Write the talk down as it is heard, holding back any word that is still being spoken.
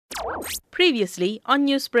Previously on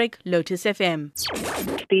Newsbreak, Lotus FM.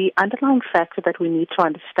 The underlying factor that we need to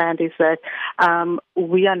understand is that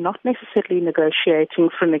we are not necessarily negotiating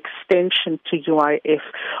for an extension to UIF.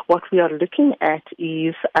 What we are looking at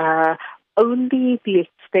is only the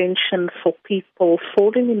extension for people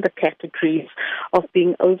falling in the categories of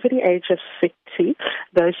being over the age of 60,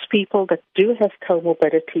 those people that do have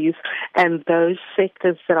comorbidities, and those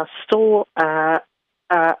sectors that are still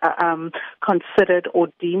considered or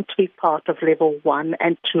deemed to be part of level 1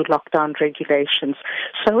 and 2 lockdown regulations.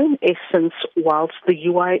 So in essence, whilst the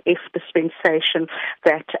UIF dispensation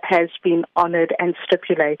that has been honoured and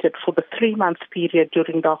stipulated for the 3-month period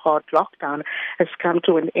during the hard lockdown has come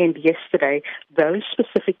to an end yesterday, those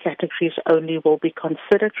specific categories only will be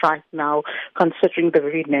considered right now, considering the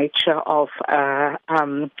very nature of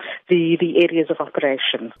the areas of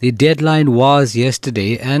operation. The deadline was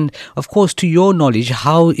yesterday, and of course, to your knowledge,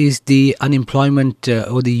 how is the unemployment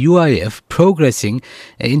or the UIF progressing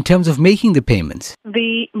in terms of making the payments?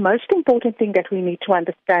 The most important thing that we need to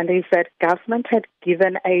understand is that government had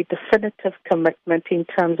given a definitive commitment in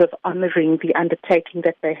terms of honouring the undertaking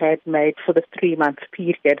that they had made for the 3-month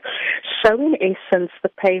period. So in essence, the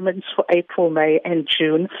payments for April, May and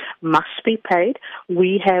June must be paid.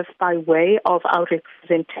 We have, by way of our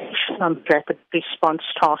representation on the Rapid Response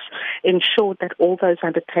Task, ensured that all those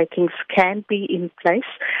undertakings can be in place.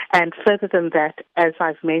 And further than that, as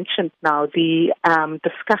I've mentioned now, the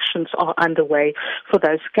discussions are underway for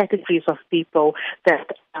those categories of people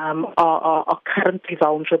that are currently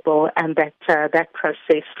vulnerable, and that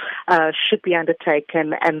process should be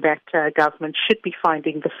undertaken, and that government should be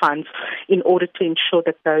finding the funds in order to ensure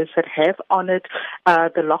that those that have honoured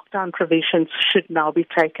the lockdown provisions should now be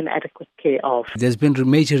taken adequate care of. There's been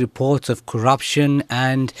major reports of corruption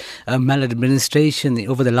and maladministration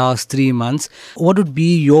over the last 3 months. What would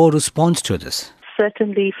be your response to this?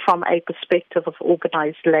 Certainly from a perspective of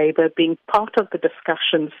organised labour, being part of the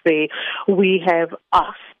discussions there, we have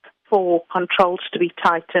asked for controls to be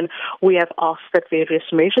tightened. We have asked that various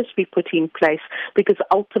measures be put in place, because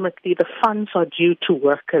ultimately the funds are due to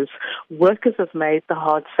workers. Workers have made the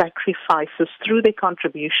hard sacrifices through their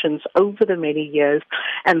contributions over the many years,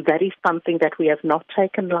 and that is something that we have not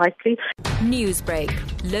taken lightly. Newsbreak,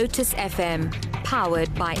 Lotus FM,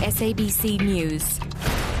 powered by SABC News.